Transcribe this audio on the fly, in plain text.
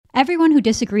Everyone who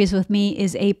disagrees with me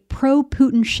is a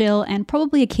pro-Putin shill and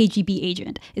probably a KGB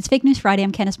agent. It's Fake News Friday.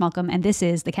 I'm Candice Malcolm, and this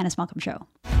is The Candice Malcolm Show.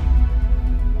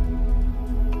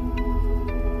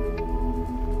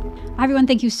 Hi everyone,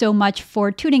 thank you so much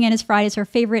for tuning in. As Friday is our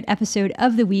favorite episode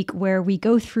of the week where we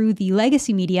go through the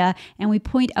legacy media and we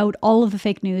point out all of the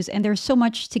fake news, and there's so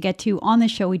much to get to on this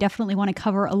show. We definitely want to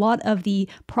cover a lot of the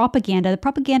propaganda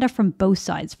from both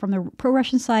sides, from the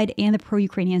pro-Russian side and the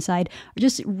pro-Ukrainian side, are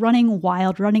just running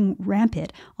wild, running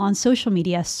rampant on social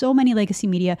media. So many legacy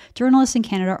media journalists in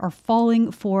Canada are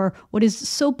falling for what is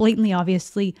so blatantly,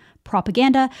 obviously,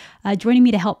 propaganda. Joining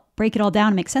me to help break it all down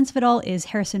and make sense of it all is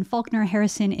Harrison Faulkner.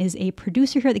 Harrison is a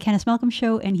producer here at the Candice Malcolm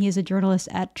Show, and he is a journalist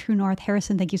at True North.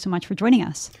 Harrison, thank you so much for joining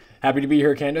us. Happy to be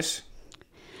here, Candice.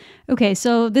 Okay,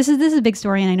 so this is a big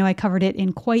story, and I know I covered it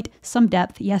in quite some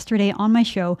depth yesterday on my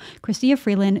show. Chrystia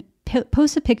Freeland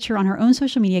posts a picture on her own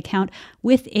social media account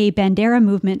with a Bandera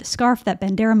movement scarf. That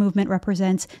Bandera movement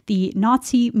represents the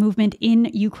Nazi movement in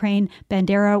Ukraine.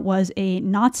 Bandera was a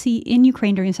Nazi in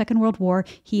Ukraine during the Second World War.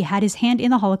 He had his hand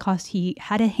in the Holocaust. He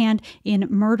had a hand in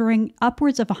murdering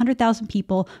upwards of 100,000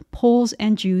 people, Poles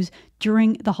and Jews,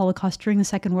 during the Holocaust, during the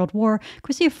Second World War.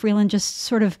 Chrystia Freeland just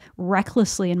sort of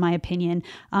recklessly, in my opinion,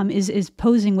 is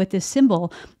posing with this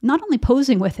symbol. Not only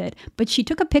posing with it, but she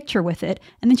took a picture with it,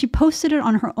 and then she posted it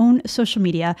on her own social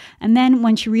media. And then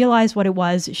when she realized what it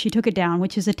was, she took it down,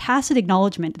 which is a tacit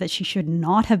acknowledgement that she should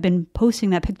not have been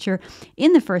posting that picture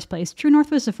in the first place. True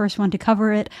North was the first one to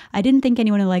cover it. I didn't think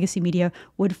anyone in legacy media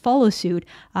would follow suit.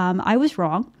 I was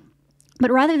wrong. But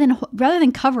rather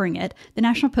than covering it, the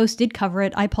National Post did cover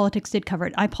it. iPolitics did cover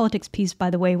it. iPolitics piece,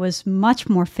 by the way, was much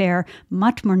more fair,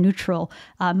 much more neutral,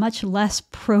 much less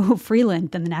pro-Freeland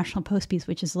than the National Post piece,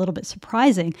 which is a little bit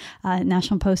surprising.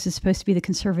 National Post is supposed to be the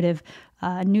conservative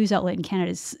news outlet in Canada.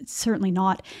 It's certainly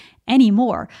not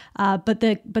anymore. But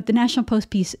the National Post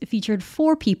piece featured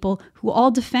 4 people who all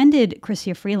defended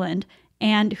Chrystia Freeland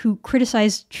and who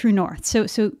criticized True North. So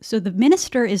the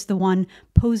minister is the one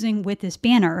posing with this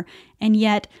banner, and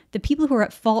yet the people who are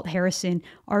at fault, Harrison,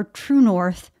 are True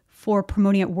North for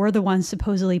promoting it. We're the ones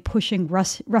supposedly pushing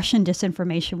Russian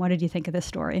disinformation. What did you think of this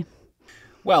story?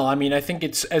 Well, I mean, I think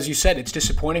it's, as you said, it's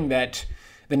disappointing that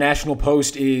the National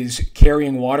Post is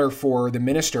carrying water for the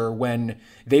minister when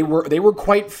they were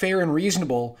quite fair and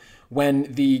reasonable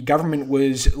when the government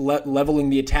was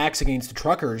leveling the attacks against the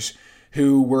truckers,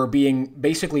 who were being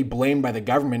basically blamed by the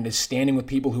government as standing with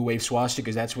people who wave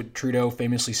swastikas. That's what Trudeau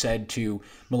famously said to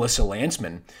Melissa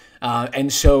Lantsman.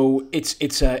 And so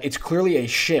it's clearly a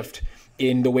shift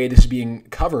in the way this is being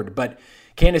covered. But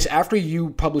Candice, after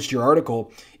you published your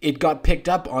article, it got picked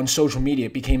up on social media.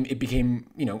 It became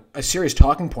a serious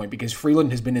talking point because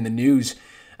Freeland has been in the news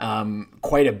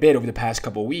quite a bit over the past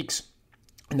couple of weeks.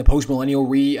 And the Post-Millennial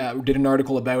did an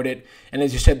article about it. And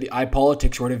as you said, the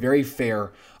iPolitics wrote a very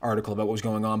fair article about what was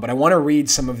going on. But I want to read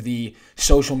some of the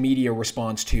social media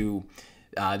response to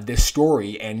this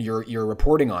story and your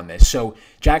reporting on this. So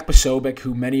Jack Posobiec,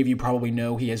 who many of you probably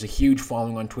know, he has a huge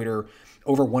following on Twitter,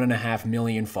 over 1.5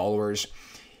 million followers.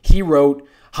 He wrote,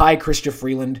 "Hi, Chrystia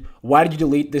Freeland. Why did you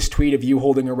delete this tweet of you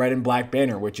holding a red and black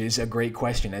banner?" Which is a great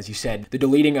question, as you said. The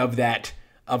deleting of that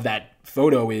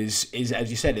photo is, as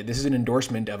you said, this is an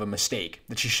endorsement of a mistake,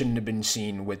 that she shouldn't have been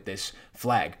seen with this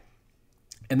flag.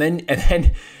 And then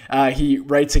he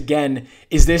writes again,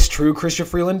 "Is this true, Chrystia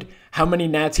Freeland? How many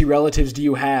Nazi relatives do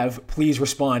you have? Please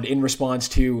respond," in response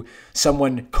to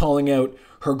someone calling out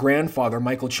her grandfather,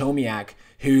 Michael Chomiak,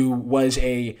 who was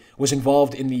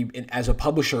involved as a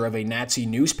publisher of a Nazi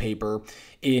newspaper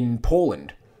in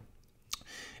Poland.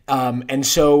 And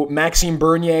so Maxime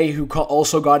Bernier, who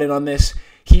also got in on this,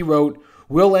 he wrote,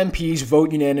 "Will MPs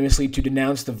vote unanimously to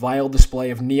denounce the vile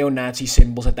display of neo-Nazi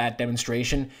symbols at that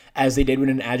demonstration, as they did when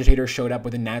an agitator showed up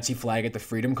with a Nazi flag at the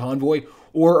Freedom Convoy,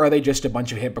 or are they just a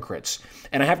bunch of hypocrites?"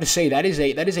 And I have to say, that is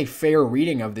a fair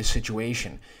reading of this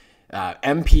situation.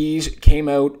 MPs came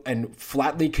out and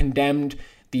flatly condemned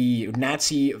the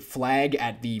Nazi flag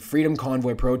at the Freedom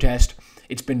Convoy protest.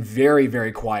 It's been very,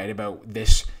 very quiet about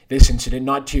this incident,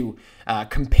 not to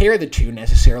compare the two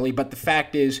necessarily, but the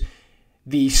fact is,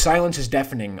 the silence is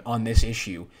deafening on this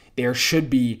issue. There should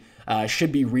be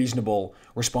reasonable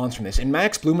response from this. And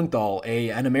Max Blumenthal,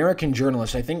 an American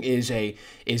journalist, I think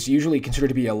is usually considered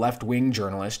to be a left-wing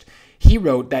journalist. He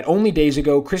wrote that only days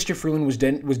ago, Chrystia Freeland was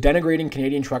denigrating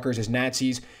Canadian truckers as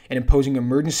Nazis and imposing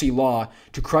emergency law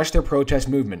to crush their protest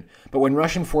movement. But when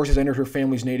Russian forces entered her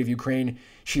family's native Ukraine,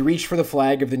 she reached for the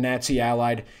flag of the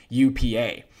Nazi-allied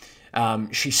UPA.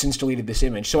 She's since deleted this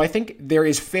image. So I think there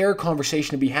is fair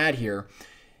conversation to be had here.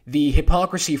 The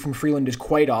hypocrisy from Freeland is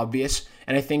quite obvious,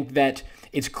 and I think that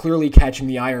it's clearly catching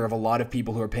the ire of a lot of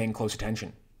people who are paying close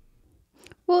attention.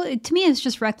 Well, to me, it's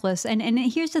just reckless. And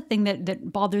here's the thing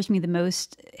that bothers me the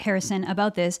most, Harrison,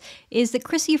 about this, is that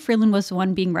Chrystia Freeland was the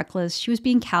one being reckless. She was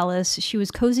being callous. She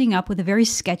was cozying up with a very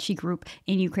sketchy group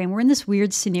in Ukraine. We're in this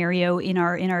weird scenario in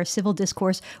our civil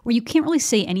discourse where you can't really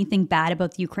say anything bad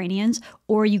about the Ukrainians,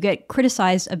 or you get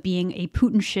criticized of being a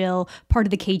Putin shill, part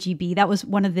of the KGB. That was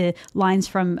one of the lines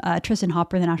from Tristan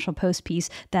Hopper, the National Post piece,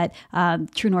 that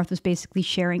True North was basically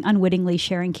unwittingly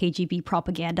sharing KGB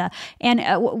propaganda. And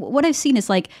what I've seen is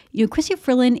Chrystia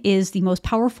Freeland is the most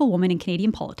powerful woman in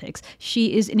Canadian politics.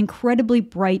 She is an incredibly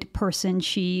bright person.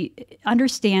 She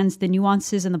understands the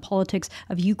nuances and the politics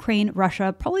of Ukraine,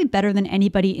 Russia, probably better than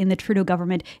anybody in the Trudeau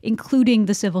government, including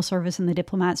the civil service and the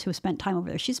diplomats who have spent time over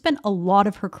there. She spent a lot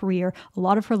of her career, a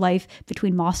lot of her life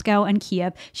between Moscow and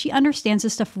Kiev. She understands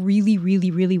this stuff really, really,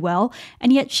 really well.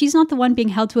 And yet she's not the one being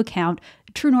held to account.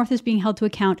 True North is being held to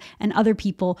account, and other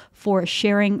people for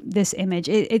sharing this image.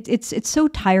 It's so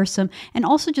tiresome. And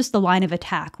also just the line of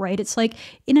attack, right? It's like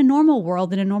in a normal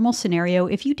world, in a normal scenario,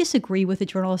 if you disagree with a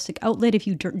journalistic outlet, if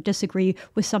you disagree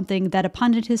with something that a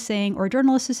pundit is saying or a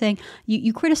journalist is saying,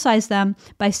 you criticize them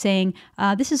by saying,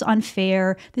 this is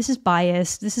unfair, this is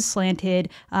biased, this is slanted,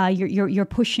 you're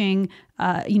pushing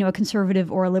a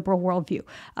conservative or a liberal worldview.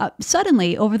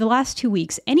 Suddenly, over the last 2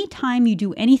 weeks, anytime you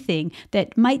do anything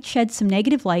that might shed some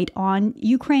negative light on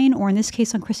Ukraine, or in this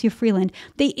case on Chrystia Freeland,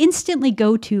 they instantly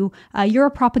go to, you're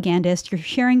a propagandist, you're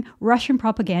sharing Russian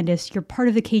propagandist, you're part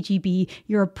of the KGB,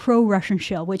 you're a pro-Russian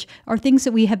shill, which are things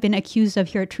that we have been accused of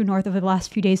here at True North over the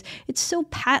last few days. It's so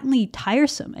patently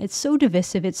tiresome. It's so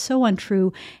divisive. It's so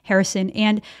untrue, Harrison.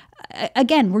 And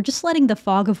again, we're just letting the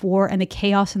fog of war and the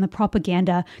chaos and the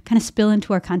propaganda kind of spill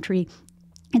into our country.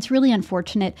 It's really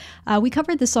unfortunate. We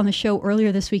covered this on the show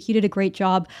earlier this week. You did a great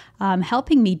job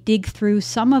helping me dig through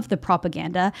some of the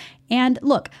propaganda. And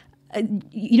look,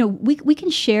 we can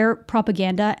share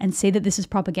propaganda and say that this is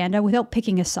propaganda without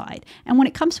picking a side. And when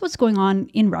it comes to what's going on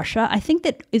in Russia, I think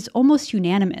that it's almost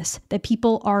unanimous that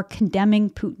people are condemning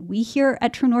Putin. We here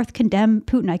at True North condemn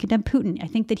Putin. I condemn Putin. I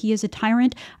think that he is a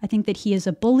tyrant. I think that he is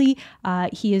a bully.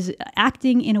 He is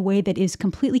acting in a way that is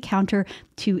completely counter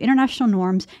to international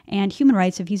norms and human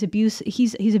rights. If he's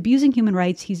abusing human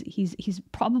rights, he's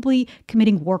probably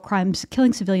committing war crimes,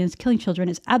 killing civilians, killing children.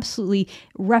 Is absolutely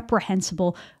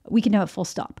reprehensible. We can know it full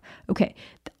stop. Okay.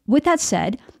 With that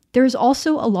said, there's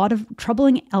also a lot of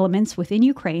troubling elements within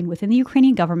Ukraine, within the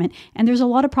Ukrainian government, and there's a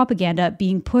lot of propaganda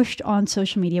being pushed on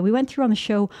social media. We went through on the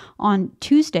show on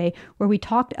Tuesday where we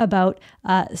talked about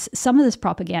some of this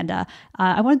propaganda.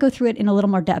 I want to go through it in a little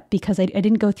more depth because I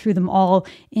didn't go through them all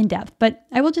in depth. But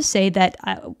I will just say that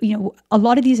a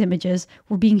lot of these images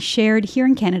were being shared here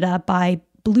in Canada by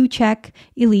blue check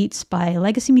elites, by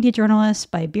legacy media journalists,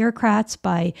 by bureaucrats,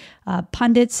 by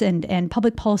pundits and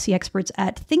public policy experts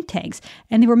at think tanks.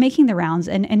 And they were making the rounds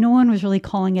and no one was really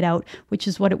calling it out, which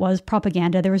is what it was,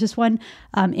 propaganda. There was this one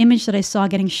image that I saw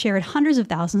getting shared hundreds of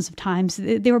thousands of times.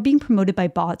 They were being promoted by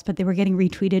bots, but they were getting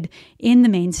retweeted in the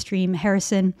mainstream.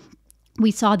 Harrison, we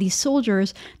saw these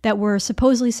soldiers that were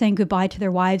supposedly saying goodbye to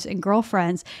their wives and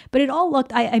girlfriends, but it all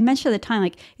looked, I mentioned at the time,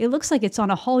 like it looks like it's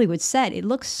on a Hollywood set. It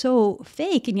looks so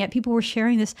fake, and yet people were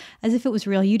sharing this as if it was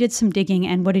real. You did some digging,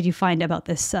 and what did you find about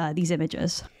these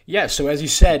images? Yeah, so as you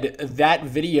said, that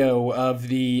video of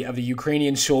the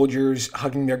Ukrainian soldiers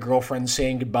hugging their girlfriends,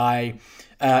 saying goodbye,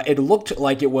 it looked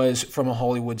like it was from a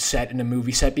Hollywood set and a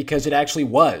movie set because it actually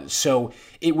was. So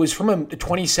it was from a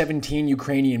 2017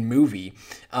 Ukrainian movie,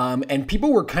 and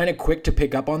people were kind of quick to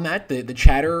pick up on that. The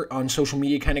chatter on social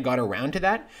media kind of got around to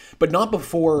that, but not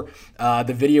before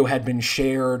the video had been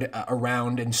shared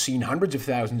around and seen hundreds of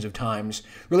thousands of times,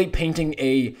 really painting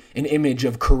an image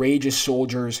of courageous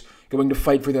soldiers going to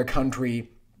fight for their country,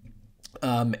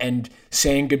 and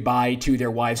saying goodbye to their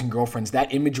wives and girlfriends.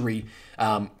 That imagery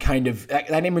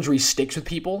that imagery sticks with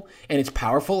people, and it's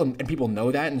powerful, and people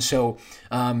know that. And so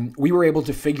we were able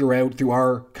to figure out through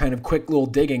our kind of quick little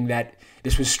digging that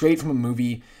this was straight from a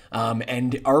movie,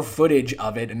 and our footage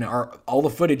of it, and all the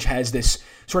footage has this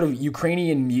sort of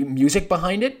Ukrainian music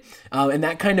behind it, and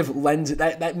that kind of lends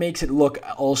that makes it look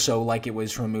also like it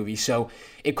was from a movie. So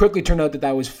it quickly turned out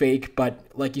that was fake, but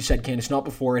like you said, Candace, not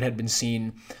before it had been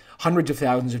seen hundreds of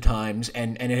thousands of times,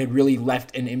 and it had really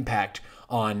left an impact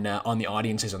on the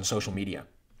audiences on social media.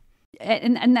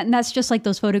 and that's just like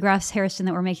those photographs, Harrison,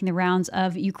 that were making the rounds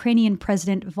of Ukrainian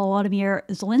President Volodymyr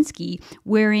Zelensky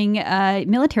wearing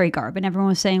military garb. And everyone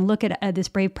was saying, look at this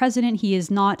brave president. He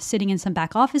is not sitting in some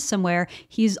back office somewhere.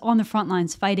 He's on the front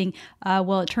lines fighting.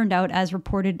 Well, it turned out, as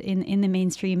reported in the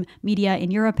mainstream media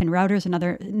in Europe and Reuters and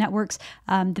other networks,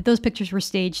 that those pictures were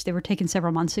staged. They were taken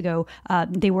several months ago.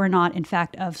 They were not, in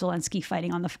fact, of Zelensky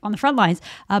fighting on the front lines.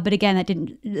 But again, that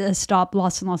didn't stop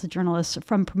lots and lots of journalists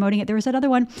from promoting it. There was that other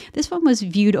one. This one was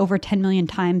viewed over 10 million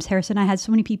times. Harrison, I had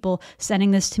so many people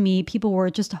sending this to me. People were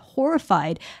just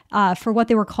horrified for what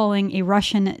they were calling a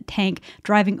Russian tank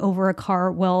driving over a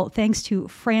car. Well, thanks to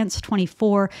France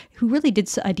 24, who really did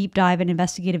a deep dive in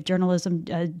investigative journalism,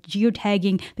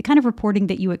 geotagging, the kind of reporting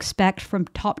that you expect from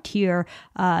top tier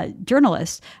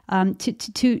journalists,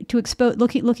 to expose,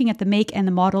 looking at the make and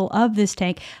the model of this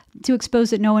tank, to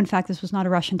expose that no, in fact, this was not a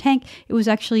Russian tank. It was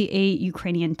actually a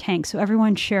Ukrainian tank. So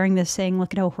everyone sharing this, saying,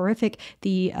 look at how horrific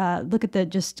look at the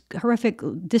just horrific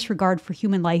disregard for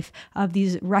human life of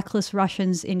these reckless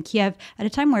Russians in Kiev at a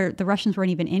time where the Russians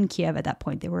weren't even in Kiev at that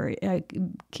point. They were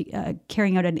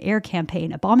carrying out an air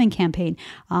campaign, a bombing campaign.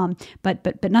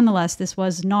 But nonetheless, this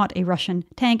was not a Russian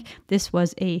tank. This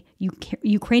was a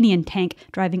Ukrainian tank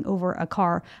driving over a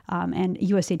car. And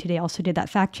USA Today also did that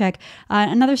fact check.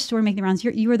 Another story making the rounds.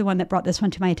 You were the one that brought this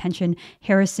one to my attention,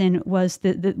 Harrison, was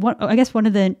the one, I guess one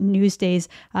of the news days.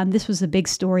 This was a big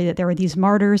story that there were these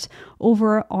martyrs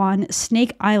over on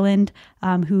Snake Island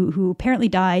who apparently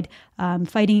died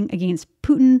fighting against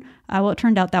Putin. Well, it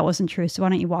turned out that wasn't true. So why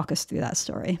don't you walk us through that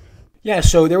story? Yeah,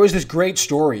 so there was this great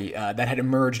story that had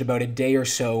emerged about a day or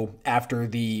so after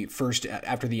the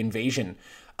invasion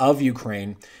of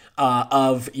Ukraine,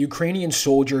 of Ukrainian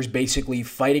soldiers basically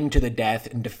fighting to the death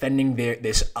and defending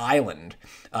this island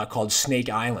called Snake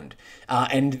Island.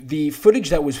 And the footage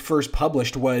that was first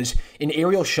published was an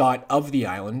aerial shot of the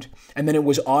island, and then it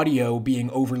was audio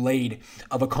being overlaid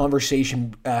of a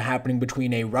conversation happening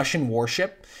between a Russian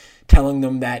warship telling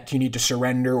them that you need to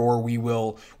surrender or we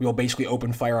will basically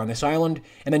open fire on this island,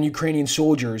 and then Ukrainian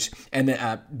soldiers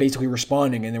and basically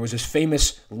responding. And there was this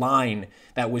famous line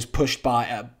that was pushed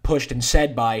and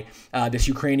said by this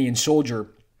Ukrainian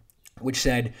soldier, which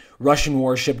said, "Russian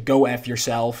warship, go F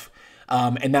yourself."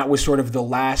 And that was sort of the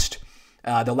last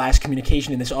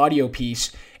communication in this audio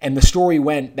piece. And the story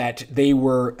went that they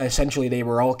were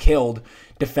all killed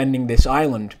defending this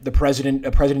island. President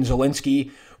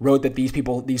Zelensky wrote that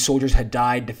these soldiers had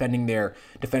died defending their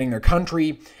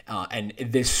country, and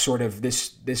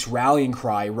this rallying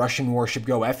cry, "Russian warship,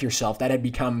 go F yourself," that had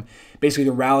become basically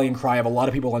the rallying cry of a lot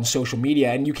of people on social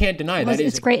media, and you can't deny that.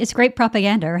 It's great. It's great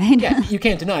propaganda, right? Yeah, you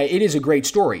can't deny it. It is a great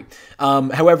story.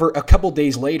 However, a couple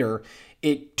days later,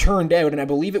 it turned out, and I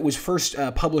believe it was first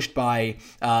published by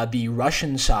the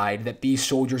Russian side, that these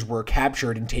soldiers were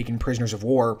captured and taken prisoners of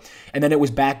war, and then it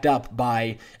was backed up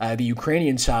by the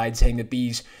Ukrainian side saying that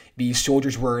these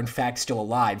soldiers were in fact still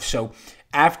alive. So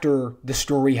after the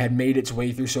story had made its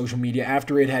way through social media,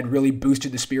 after it had really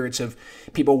boosted the spirits of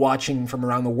people watching from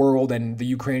around the world and the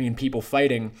Ukrainian people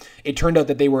fighting, it turned out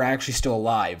that they were actually still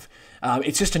alive.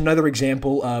 It's just another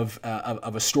example of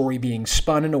a story being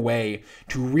spun in a way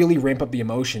to really ramp up the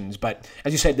emotions. But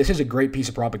as you said, this is a great piece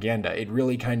of propaganda. It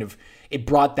really it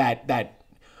brought that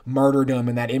martyrdom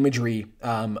and that imagery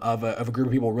of a group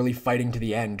of people really fighting to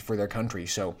the end for their country.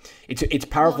 So it's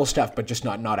powerful stuff, but just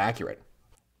not accurate.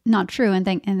 Not true, and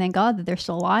thank God that they're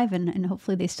still alive, and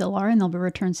hopefully they still are, and they'll be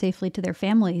returned safely to their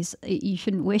families. You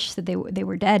shouldn't wish that they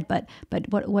were dead, but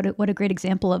what a great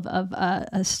example of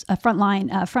a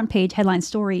front page headline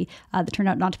story that turned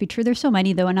out not to be true. There's so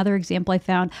many though. Another example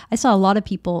I saw a lot of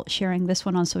people sharing this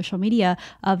one on social media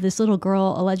of this little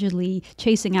girl allegedly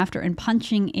chasing after and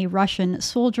punching a Russian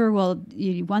soldier. Well,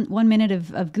 1 minute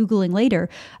of Googling later,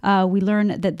 we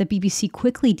learn that the BBC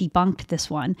quickly debunked this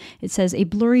one. It says a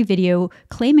blurry video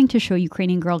claiming to show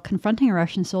Ukrainian girl confronting a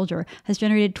Russian soldier has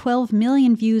generated 12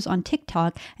 million views on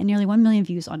TikTok and nearly 1 million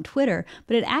views on Twitter,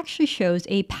 but it actually shows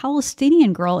a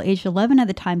Palestinian girl aged 11 at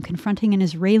the time confronting an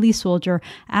Israeli soldier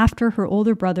after her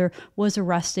older brother was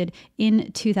arrested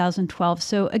in 2012.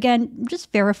 So again,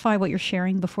 just verify what you're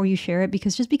sharing before you share it,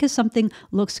 because just because something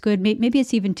looks good, maybe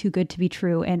it's even too good to be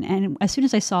true. And as soon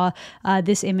as I saw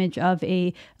this image of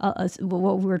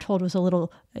what we were told was a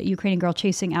little Ukrainian girl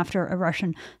chasing after a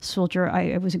Russian soldier,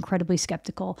 I was incredibly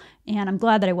skeptical, and I'm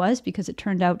glad that I was, because it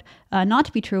turned out not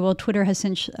to be true. Well, Twitter has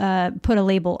since put a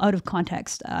label out of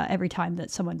context every time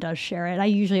that someone does share it. I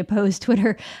usually oppose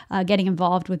Twitter getting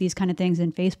involved with these kind of things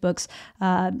and Facebook's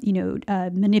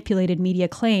manipulated media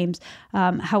claims.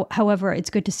 However, it's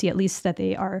good to see at least that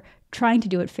they are trying to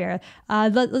do it fair.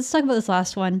 Let's talk about this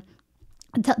last one.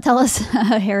 Tell us,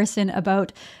 Harrison,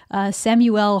 about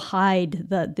Samuel Hyde,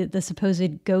 the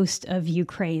supposed ghost of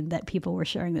Ukraine that people were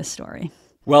sharing this story.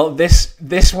 Well,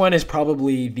 this one is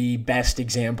probably the best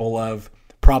example of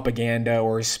propaganda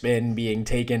or spin being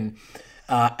taken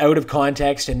out of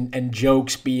context and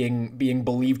jokes being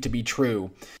believed to be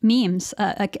true. Memes.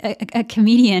 A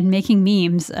comedian making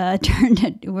memes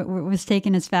was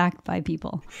taken as fact by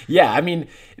people. Yeah, I mean,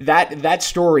 that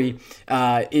story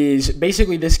is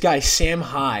basically this guy, Sam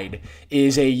Hyde,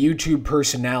 is a YouTube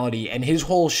personality, and his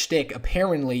whole shtick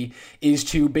apparently is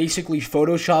to basically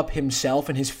Photoshop himself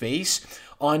and his face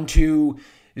onto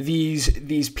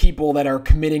these people that are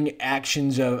committing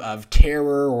actions of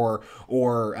terror or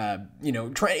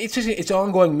it's just it's an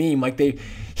ongoing meme. Like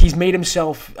he's made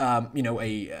himself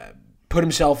put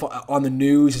himself on the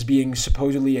news as being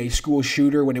supposedly a school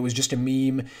shooter when it was just a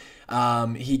meme.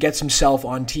 He gets himself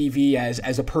on TV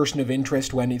as a person of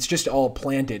interest when it's just all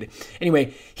planted.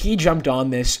 Anyway, he jumped on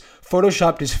this,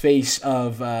 photoshopped his face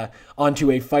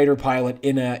onto a fighter pilot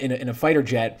in a fighter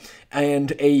jet,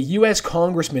 and a U.S.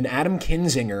 Congressman, Adam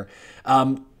Kinzinger,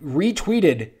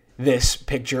 retweeted this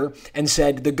picture and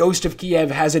said, "The ghost of Kiev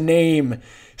has a name,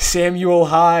 Samuel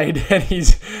Hyde,"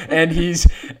 and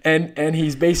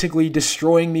he's basically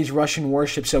destroying these Russian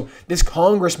warships. So this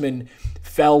congressman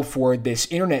fell for this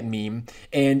internet meme,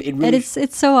 and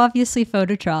it's so obviously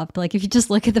photoshopped. Like if you just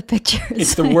look at the picture,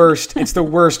 it's the worst. It's the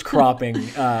worst cropping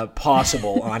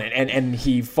possible on it, and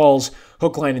he falls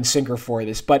hook, line, and sinker for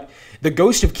this. But the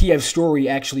Ghost of Kiev story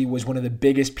actually was one of the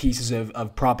biggest pieces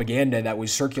of propaganda that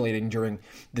was circulating during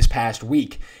this past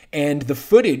week. And the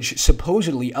footage,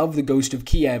 supposedly, of the Ghost of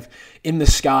Kiev in the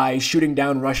sky shooting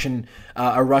down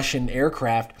a Russian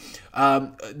aircraft,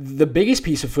 the biggest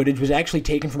piece of footage was actually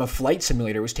taken from a flight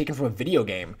simulator. It was taken from a video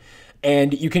game.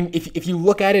 And you can, if you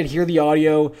look at it, hear the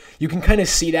audio, you can kind of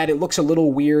see that. It looks a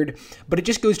little weird, but it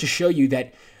just goes to show you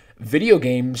that video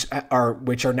games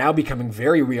which are now becoming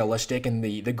very realistic, and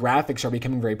the graphics are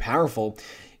becoming very powerful,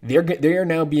 they are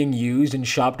now being used and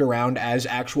shopped around as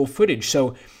actual footage.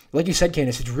 So, like you said,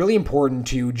 Candace, it's really important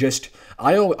to just,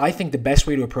 I think the best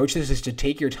way to approach this is to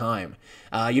take your time.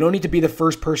 You don't need to be the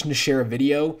first person to share a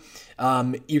video.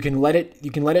 You can let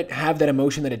it have that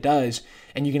emotion that it does,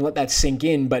 and you can let that sink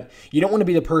in, but you don't want to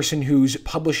be the person who's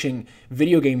publishing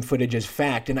video game footage as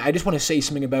fact. And I just want to say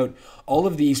something about all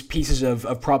of these pieces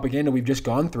of propaganda we've just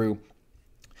gone through.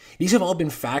 These have all been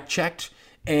fact-checked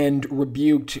and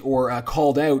rebuked or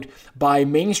called out by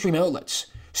mainstream outlets.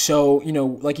 So,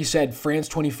 like you said, France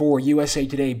 24, USA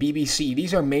Today, BBC,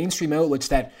 these are mainstream outlets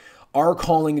that are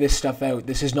calling this stuff out.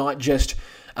 This is not just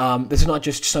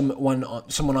someone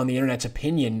on the internet's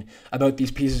opinion about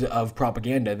these pieces of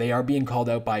propaganda. They are being called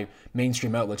out by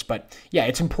mainstream outlets. But yeah,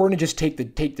 it's important to just take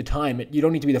the time. You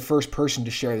don't need to be the first person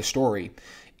to share the story.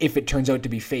 If it turns out to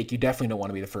be fake, you definitely don't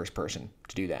want to be the first person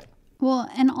to do that. Well,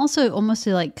 and also almost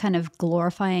to like kind of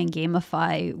glorify and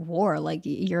gamify war. Like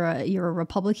you're a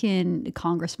Republican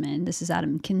congressman. This is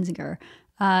Adam Kinzinger,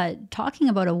 talking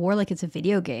about a war like it's a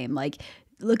video game. Like,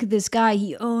 look at this guy,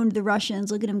 he owned the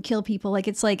Russians, look at him kill people. Like,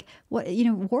 it's like,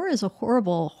 war is a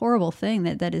horrible, horrible thing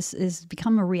that is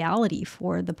become a reality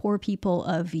for the poor people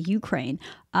of Ukraine.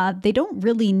 They don't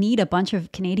really need a bunch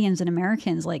of Canadians and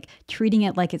Americans like treating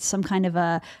it like it's some kind of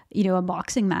a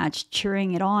boxing match,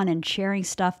 cheering it on and sharing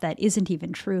stuff that isn't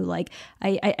even true. Like,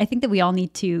 I think that we all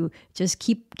need to just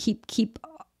keep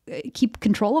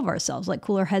control of ourselves, like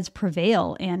cooler heads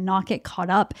prevail, and not get caught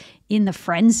up in the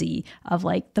frenzy of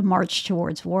like the march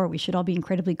towards war. We should all be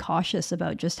incredibly cautious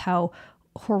about just how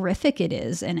horrific it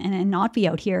is, and not be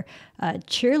out here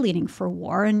cheerleading for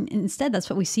war. And instead, that's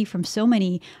what we see from so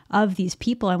many of these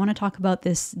people. I want to talk about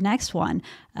this next one.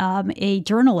 A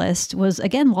journalist was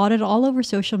again lauded all over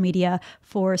social media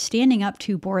for standing up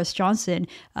to Boris Johnson.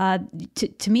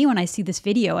 To me, when I see this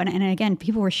video, and again,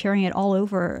 people were sharing it all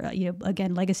over,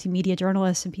 again, legacy media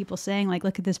journalists and people saying like,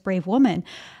 look at this brave woman.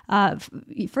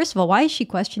 First of all, why is she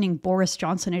questioning Boris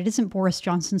Johnson? It isn't Boris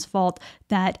Johnson's fault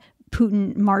that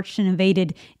Putin marched and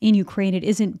invaded in Ukraine. It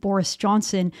isn't Boris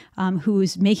Johnson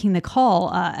who's making the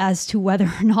call as to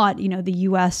whether or not the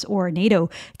U.S. or NATO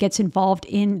gets involved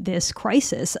in this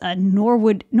crisis. Nor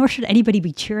should anybody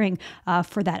be cheering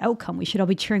for that outcome. We should all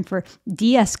be cheering for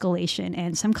de-escalation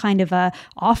and some kind of a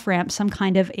off-ramp, some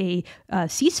kind of a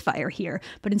ceasefire here.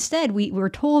 But instead, we were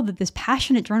told that this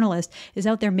passionate journalist is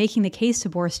out there making the case to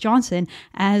Boris Johnson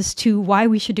as to why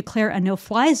we should declare a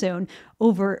no-fly zone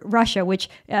over Russia, which,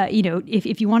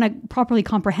 if you want to properly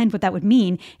comprehend what that would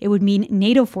mean, it would mean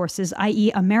NATO forces,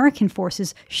 i.e. American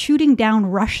forces, shooting down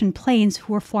Russian planes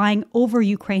who are flying over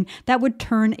Ukraine. That would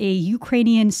turn a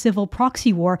Ukrainian civil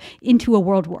proxy war into a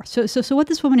world war. So what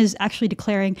this woman is actually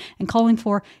declaring and calling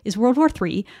for is World War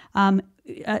III,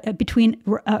 between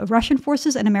Russian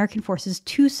forces and American forces,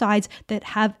 two sides that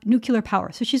have nuclear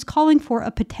power. So she's calling for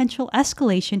a potential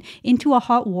escalation into a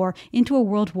hot war, into a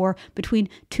world war between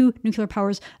two nuclear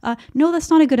powers. No, that's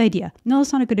not a good idea.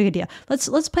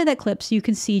 Let's play that clip so you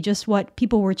can see just what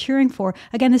people were cheering for.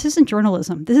 Again, this isn't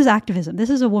journalism. This is activism. This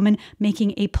is a woman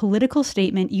making a political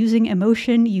statement, using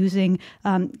emotion, using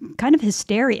kind of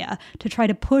hysteria to try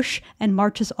to push and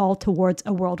march us all towards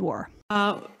a world war.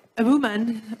 A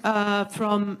woman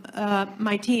from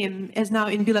my team is now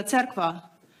in Bila Tserkva,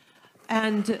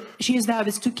 and she is there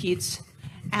with two kids,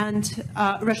 and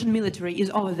Russian military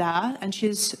is over there, and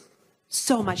she's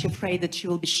so much afraid that she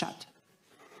will be shot.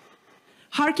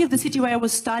 Kharkiv, the city where I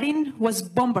was studying, was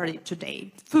bombarded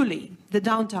today, fully, the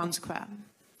downtown square.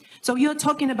 So you're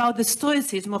talking about the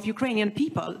stoicism of Ukrainian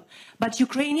people, but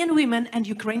Ukrainian women and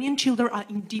Ukrainian children are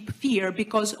in deep fear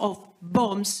because of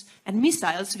bombs and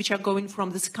missiles which are going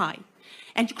from the sky.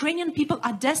 And Ukrainian people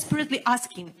are desperately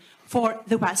asking for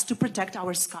the West to protect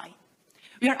our sky.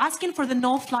 We are asking for the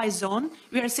no-fly zone.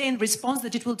 We are saying in response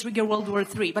that it will trigger World War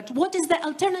III. But what is the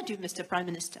alternative, Mr. Prime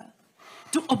Minister?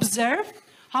 To observe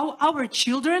how our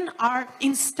children are,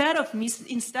 instead of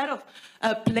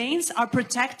planes, are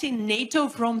protecting NATO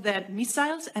from the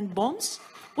missiles and bombs?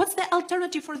 What's the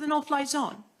alternative for the no-fly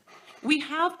zone? We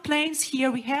have planes here,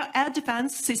 we have air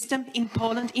defense system in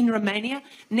Poland, in Romania.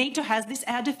 NATO has this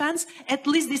air defense. At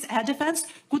least this air defense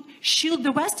could shield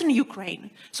the Western Ukraine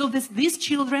so that these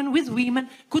children with women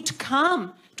could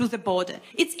come to the border.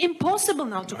 It's impossible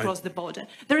now to cross the border.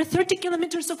 There are 30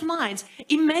 kilometers of lines.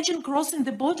 Imagine crossing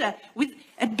the border with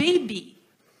a baby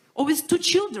or with two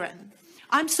children.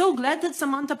 I'm so glad that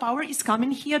Samantha Power is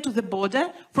coming here to the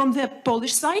border from the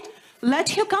Polish side.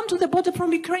 Let her come to the border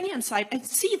from Ukrainian side and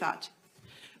see that.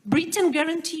 Britain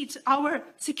guaranteed our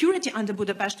security under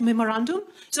Budapest Memorandum.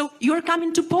 So you're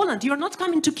coming to Poland. You're not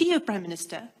coming to Kiev, Prime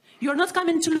Minister. You're not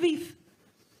coming to Lviv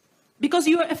because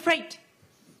you are afraid.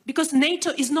 Because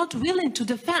NATO is not willing to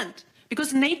defend.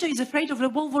 Because NATO is afraid of the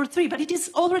World War III. But it is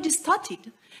already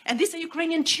started. And these are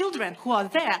Ukrainian children who are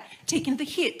there taking the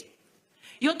hit.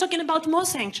 You're talking about more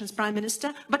sanctions, Prime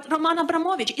Minister, but Roman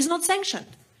Abramovich is not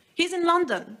sanctioned. He's in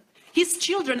London. His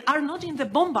children are not in the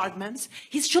bombardments.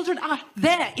 His children are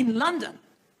there in London.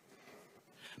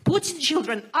 Putin's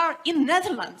children are in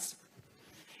Netherlands,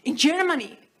 in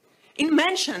Germany, in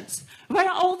mansions. Where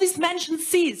are all these mansions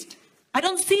seized? I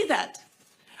don't see that.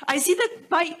 I see that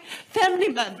my family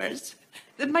members,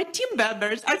 that my team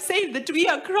members are saying that we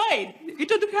are crying. We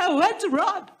don't have where to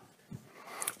run.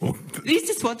 This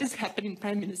is what is happening,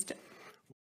 Prime Minister.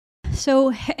 So,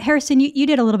 Harrison, you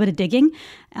did a little bit of digging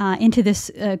into this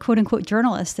quote-unquote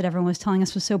journalist that everyone was telling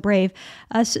us was so brave.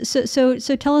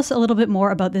 So tell us a little bit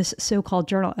more about this so-called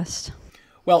journalist.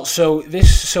 Well, so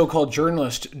this so-called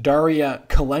journalist, Daria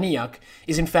Kaleniuk,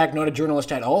 is in fact not a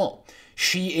journalist at all.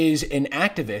 She is an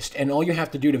activist, and all you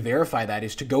have to do to verify that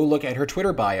is to go look at her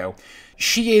Twitter bio.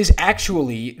 She is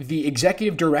actually the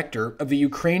executive director of the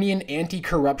Ukrainian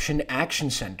Anti-Corruption Action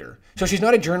Center. So she's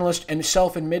not a journalist, and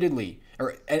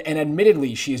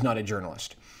admittedly, she is not a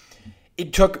journalist.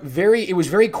 It was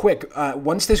very quick.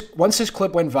 Once this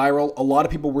clip went viral, a lot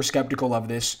of people were skeptical of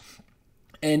this.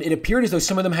 And it appeared as though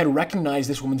some of them had recognized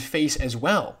this woman's face as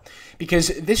well. Because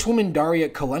this woman, Daria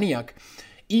Kaleniuk,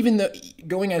 even though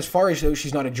going as far as though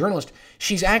she's not a journalist,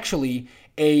 she's actually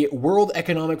a World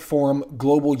Economic Forum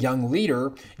global young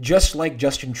leader, just like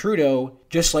Justin Trudeau,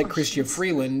 just like Chrystia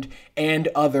Freeland, and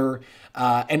other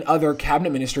cabinet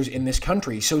ministers in this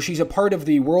country. So she's a part of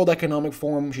the World Economic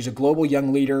Forum. She's a global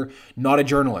young leader, not a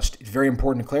journalist. It's very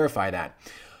important to clarify that.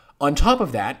 On top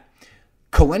of that,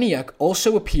 Kaleniuk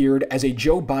also appeared as a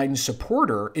Joe Biden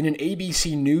supporter in an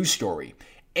ABC News story.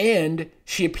 And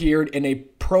she appeared in a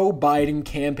pro-Biden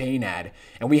campaign ad.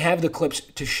 And we have the clips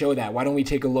to show that. Why don't we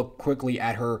take a look quickly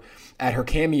at her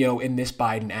cameo in this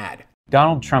Biden ad?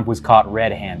 Donald Trump was caught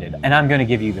red-handed, and I'm going to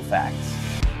give you the facts.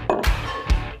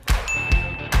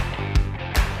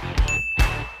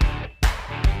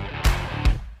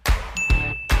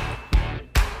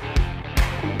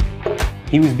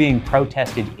 He was being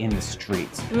protested in the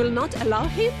streets. We will not allow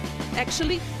him,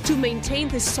 actually, to maintain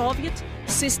the Soviet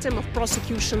system of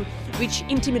prosecution, which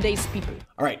intimidates people.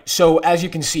 All right, so as you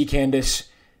can see, Candace,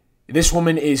 this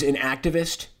woman is an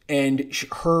activist, and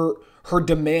her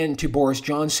demand to Boris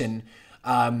Johnson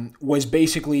was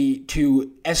basically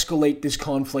to escalate this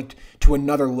conflict to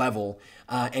another level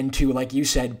and to, like you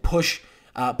said, push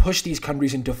these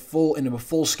countries into a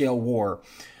full-scale war.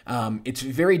 It's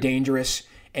very dangerous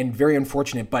and very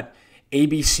unfortunate, but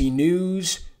ABC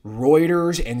News,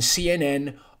 Reuters, and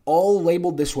CNN all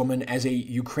labeled this woman as a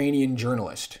Ukrainian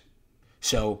journalist.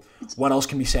 So what else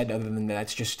can be said other than that?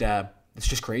 It's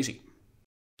just crazy.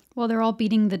 Well, they're all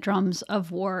beating the drums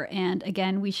of war. And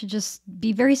again, we should just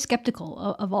be very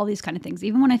skeptical of all these kind of things.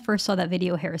 Even when I first saw that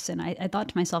video, Harrison, I thought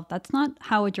to myself, that's not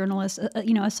how a journalist,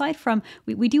 aside from,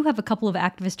 we do have a couple of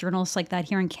activist journalists like that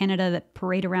here in Canada that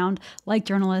parade around like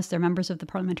journalists. They're members of the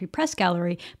Parliamentary Press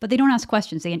Gallery, but they don't ask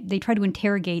questions. They try to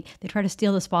interrogate. They try to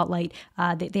steal the spotlight.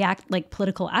 They act like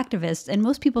political activists. And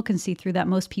most people can see through that.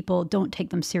 Most people don't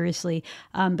take them seriously.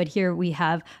 But here we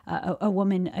have a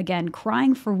woman, again,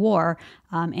 crying for war.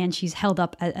 And she's held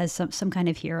up as some kind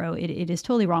of hero. It is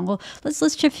totally wrong. Well,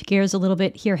 let's shift gears a little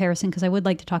bit here, Harrison, because I would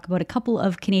like to talk about a couple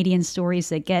of Canadian stories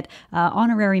that get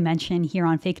honorary mention here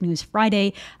on Fake News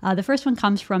Friday. The first one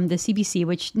comes from the CBC,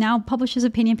 which now publishes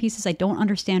opinion pieces. I don't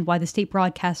understand why the state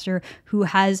broadcaster, who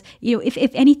has,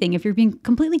 if anything, if you're being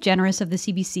completely generous of the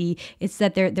CBC, it's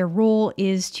that their role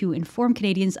is to inform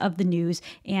Canadians of the news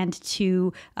and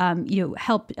to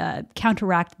help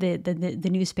counteract the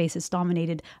news space that's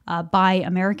dominated by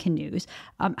American news.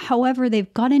 However,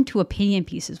 they've got into opinion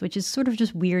pieces, which is sort of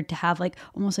just weird to have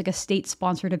almost like a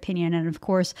state-sponsored opinion. And of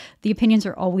course, the opinions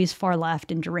are always far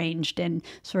left and deranged and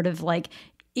sort of like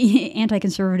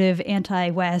anti-conservative,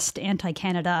 anti-West,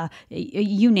 anti-Canada,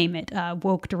 you name it,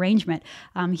 woke derangement.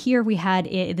 Here we had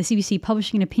the CBC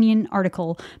publishing an opinion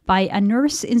article by a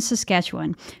nurse in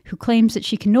Saskatchewan who claims that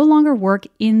she can no longer work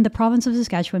in the province of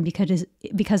Saskatchewan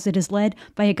because it is led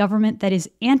by a government that is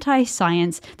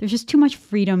anti-science. There's just too much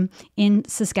freedom in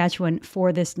Saskatchewan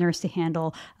for this nurse to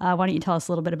handle. Why don't you tell us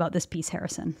a little bit about this piece,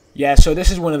 Harrison? Yeah, so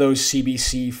this is one of those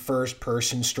CBC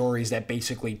first-person stories that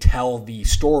basically tell the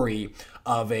story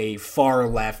of a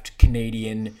far-left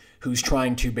Canadian who's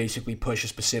trying to basically push a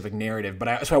specific narrative.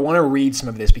 So I want to read some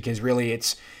of this because really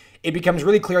it becomes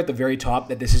really clear at the very top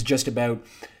that this is just about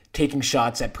taking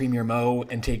shots at Premier Moe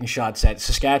and taking shots at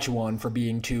Saskatchewan for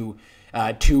being too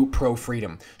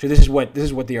pro-freedom. So this is what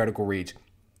the article reads.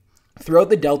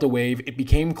 Throughout the Delta wave, it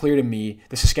became clear to me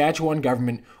the Saskatchewan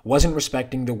government wasn't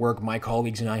respecting the work my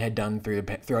colleagues and I had done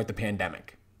throughout the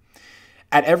pandemic.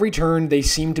 At every turn, they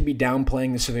seemed to be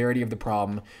downplaying the severity of the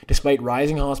problem, despite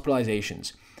rising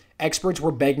hospitalizations. Experts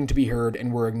were begging to be heard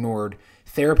and were ignored.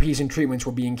 Therapies and treatments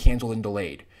were being canceled and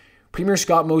delayed. Premier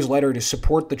Scott Moe's letter to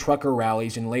support the trucker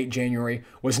rallies in late January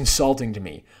was insulting to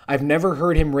me. I've never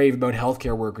heard him rave about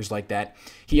healthcare workers like that.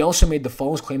 He also made the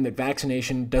false claim that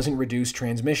vaccination doesn't reduce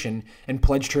transmission and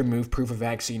pledged to remove proof of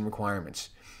vaccine requirements.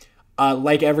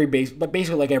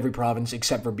 Basically like every province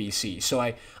except for BC. So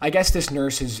I guess this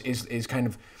nurse is kind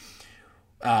of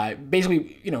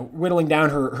basically whittling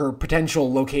down her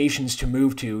potential locations to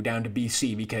move to down to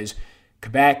BC because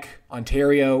Quebec,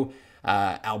 Ontario,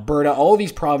 Alberta, all of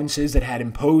these provinces that had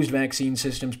imposed vaccine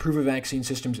systems, proof of vaccine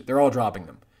systems, they're all dropping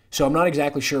them. So I'm not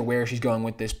exactly sure where she's going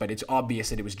with this, but it's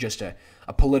obvious that it was just a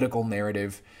political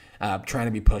narrative trying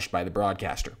to be pushed by the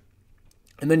broadcaster.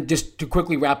 And then just to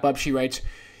quickly wrap up, she writes,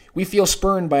 "We feel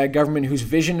spurned by a government whose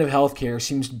vision of healthcare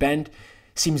seems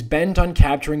bent on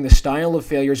capturing the style of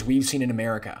failures we've seen in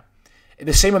America.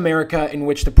 The same America in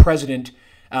which the president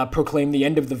proclaimed the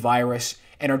end of the virus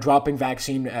and are dropping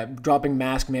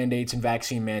mask mandates and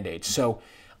vaccine mandates." So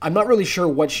I'm not really sure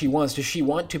what she wants. Does she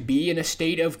want to be in a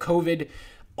state of COVID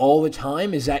all the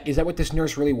time? Is that what this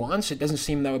nurse really wants? It doesn't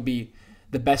seem that would be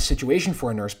the best situation for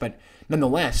a nurse, but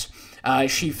nonetheless,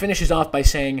 she finishes off by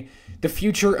saying, "The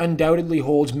future undoubtedly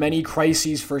holds many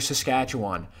crises for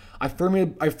Saskatchewan. I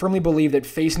firmly believe that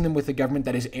facing them with a government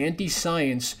that is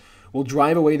anti-science will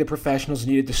drive away the professionals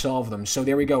needed to solve them." So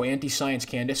there we go, anti-science,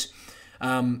 Candace.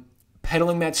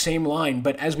 Peddling that same line,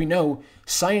 but as we know,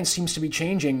 science seems to be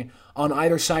changing on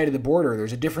either side of the border.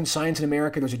 There's a different science in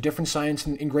America, there's a different science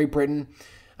in Great Britain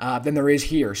than there is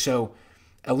here. So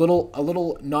a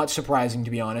little not surprising,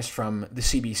 to be honest, from the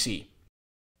CBC.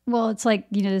 Well, it's like,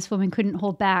 this woman couldn't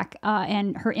hold back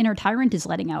and her inner tyrant is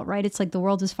letting out, right? It's like the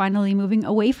world is finally moving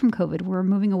away from COVID. We're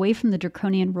moving away from the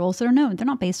draconian rules that are known. They're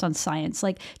not based on science.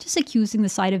 Like just accusing the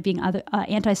side of being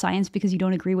anti-science because you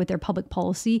don't agree with their public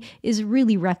policy is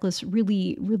really reckless,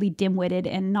 really, really dim-witted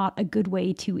and not a good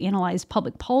way to analyze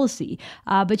public policy.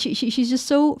 But she's just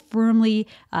so firmly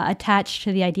attached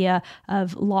to the idea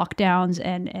of lockdowns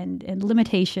and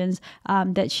limitations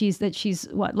that she's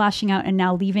lashing out and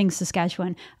now leaving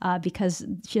Saskatchewan because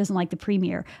she doesn't like the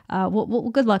premier. Well,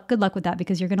 good luck with that,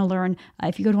 because you're going to learn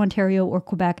if you go to Ontario or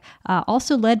Quebec,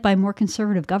 also led by more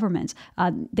conservative governments.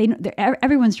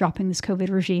 Everyone's dropping this COVID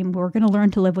regime. We're going to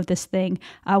learn to live with this thing,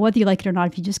 whether you like it or not.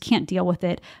 If you just can't deal with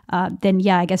it, then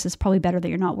yeah, I guess it's probably better that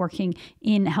you're not working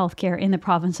in healthcare in the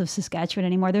province of Saskatchewan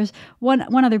anymore. There's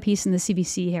one other piece in the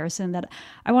CBC, Harrison, that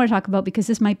I want to talk about, because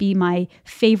this might be my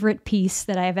favorite piece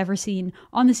that I have ever seen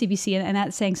on the CBC, and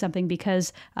that's saying something,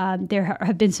 because there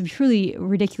have been some truly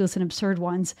ridiculous and absurd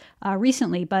ones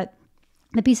recently. But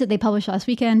the piece that they published last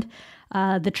weekend,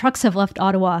 the trucks have left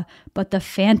Ottawa, but the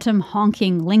phantom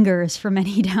honking lingers for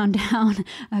many downtown.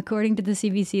 According to the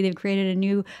CBC, they've created a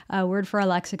new word for our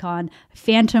lexicon: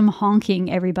 phantom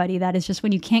honking, everybody. That is just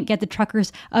when you can't get the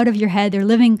truckers out of your head. They're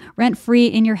living rent-free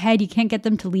in your head. You can't get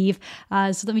them to leave.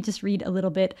 So let me just read a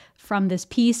little bit from this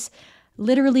piece.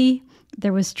 Literally,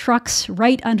 there was trucks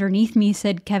right underneath me,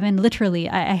 said Kevin. Literally,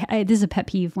 this is a pet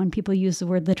peeve when people use the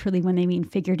word literally when they mean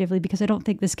figuratively, because I don't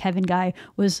think this Kevin guy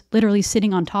was literally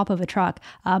sitting on top of a truck.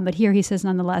 But here he says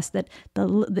nonetheless that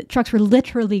the trucks were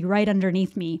literally right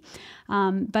underneath me.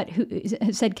 But who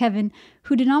said Kevin,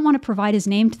 who did not want to provide his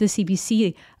name to the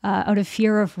CBC out of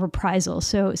fear of reprisal.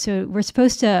 So we're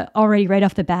supposed to already right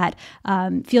off the bat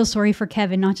feel sorry for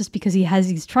Kevin, not just because he has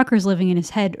these truckers living in his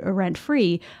head rent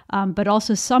free, but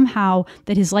also somehow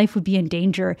that his life would be in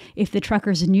danger if the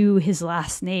truckers knew his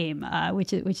last name,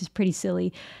 which is pretty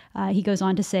silly. He goes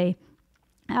on to say,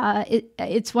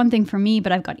 it's one thing for me,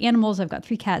 but I've got animals. I've got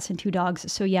 3 cats and 2 dogs.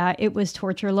 So yeah, it was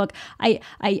torture. Look,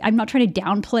 I'm not trying to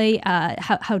downplay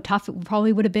how tough it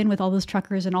probably would have been with all those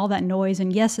truckers and all that noise.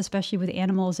 And yes, especially with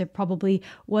animals, it probably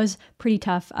was pretty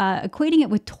tough. Equating it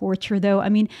with torture, though, I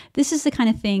mean, this is the kind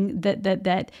of thing that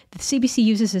the CBC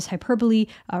uses as hyperbole,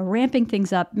 ramping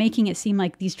things up, making it seem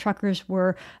like these truckers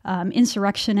were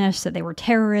insurrectionists, that they were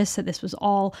terrorists, that this was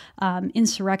all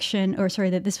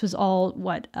that this was all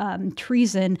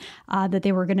treason. That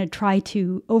they were going to try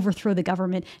to overthrow the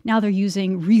government. Now they're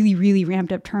using really, really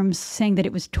ramped up terms, saying that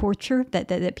it was torture,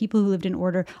 that people who lived in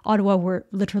Ottawa were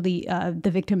literally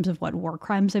the victims of war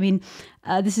crimes. I mean,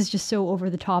 this is just so over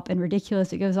the top and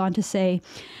ridiculous. It goes on to say,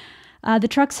 the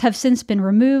trucks have since been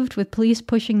removed, with police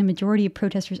pushing the majority of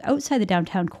protesters outside the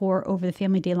downtown core over the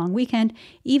family day-long weekend.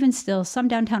 Even still, some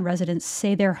downtown residents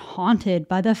say they're haunted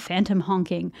by the phantom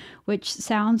honking, which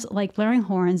sounds like blaring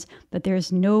horns, but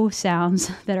there's no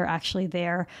sounds that are actually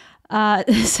there.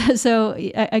 So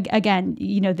again,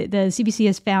 the CBC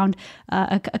has found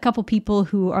a couple people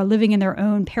who are living in their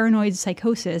own paranoid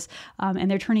psychosis,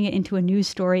 and they're turning it into a news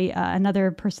story.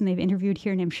 Another person they've interviewed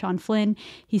here named Sean Flynn,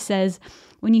 he says,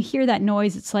 when you hear that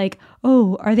noise, it's like,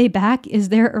 oh, are they back? Is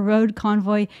there a road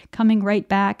convoy coming right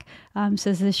back?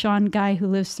 Says this Sean guy who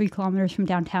lives 3 kilometers from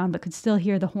downtown, but could still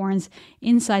hear the horns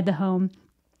inside the home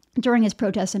during his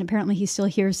protest, and apparently he still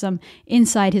hears them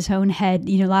inside his own head.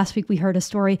 Last week we heard a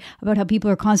story about how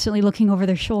people are constantly looking over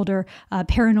their shoulder,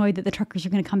 paranoid that the truckers are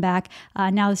going to come back.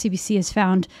 Now the CBC has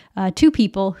found 2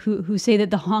 people who say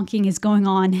that the honking is going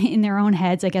on in their own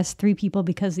heads. I guess 3 people,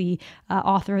 because the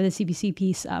author of the CBC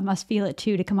piece must feel it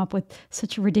too, to come up with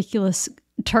such a ridiculous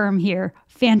term here,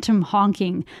 phantom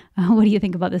honking. What do you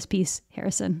think about this piece,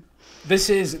 Harrison?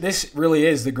 This really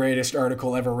is the greatest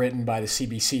article ever written by the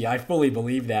CBC. I fully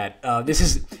believe that. This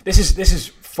is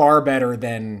far better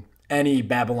than any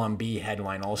Babylon Bee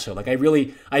headline. Also,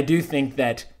 I do think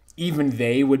that even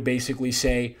they would basically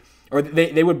say, or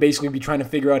they would basically be trying to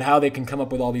figure out how they can come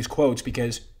up with all these quotes,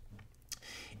 because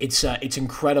it's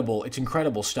incredible. It's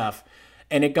incredible stuff,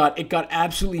 and it got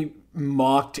absolutely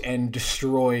mocked and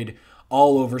destroyed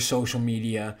all over social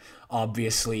media,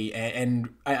 obviously, and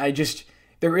I just.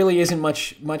 There really isn't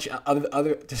much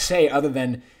other to say other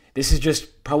than this is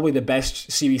just probably the best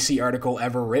CBC article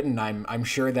ever written. I'm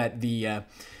sure that the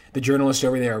journalists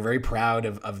over there are very proud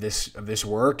of this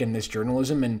work and this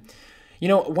journalism. And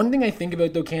one thing I think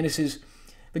about, though, Candace, is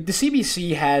like the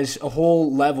CBC has a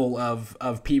whole level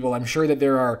of people. I'm sure that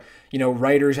there are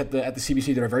writers at the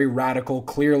CBC that are very radical,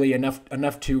 clearly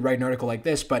enough to write an article like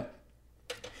this. But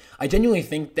I genuinely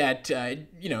think that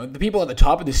the people at the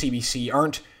top of the CBC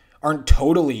aren't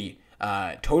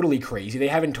totally crazy. They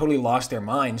haven't totally lost their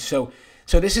minds. So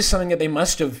this is something that they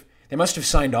must have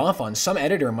signed off on. Some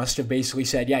editor must have basically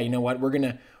said, yeah, you know what, we're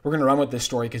gonna run with this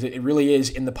story because it really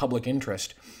is in the public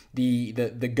interest.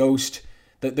 The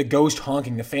ghost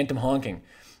honking, the phantom honking.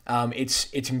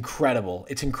 It's incredible.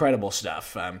 It's incredible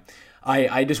stuff.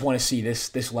 I just want to see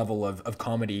this level of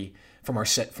comedy from our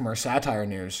satire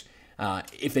news.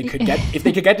 If they could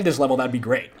get to this level, that'd be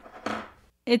great.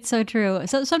 It's so true.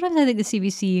 So sometimes I think the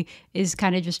CBC is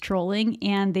kind of just trolling,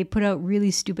 and they put out really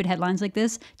stupid headlines like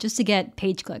this just to get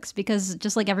page clicks, because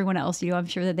just like everyone else, I'm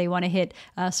sure that they want to hit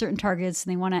certain targets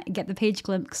and they want to get the page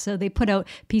clicks. So they put out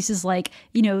pieces like,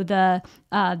 the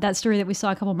that story that we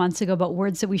saw a couple months ago about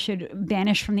words that we should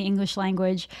banish from the English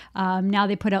language. Now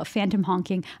they put out phantom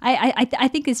honking. I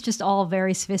think it's just all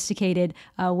very sophisticated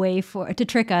way to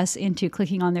trick us into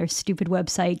clicking on their stupid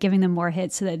website, giving them more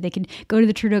hits so that they can go to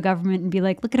the Trudeau government and be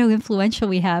like, look at how influential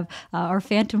we have. Our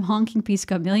phantom honking piece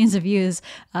got millions of views,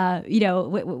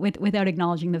 without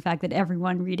acknowledging the fact that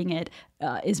everyone reading it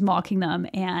is mocking them,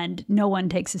 and no one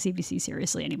takes the CBC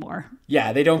seriously anymore.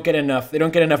 Yeah, they don't get enough. They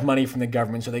don't get enough money from the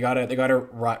government, so they gotta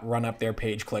run up their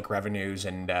page click revenues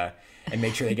and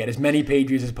make sure they get as many page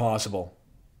views as possible.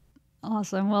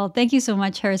 Awesome. Well, thank you so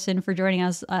much, Harrison, for joining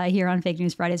us here on Fake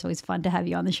News Friday. It's always fun to have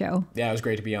you on the show. Yeah, it was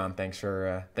great to be on. Thanks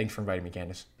for inviting me,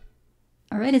 Candace.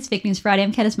 All right, it's Fake News Friday.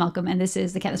 I'm Candace Malcolm, and this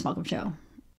is The Candace Malcolm Show.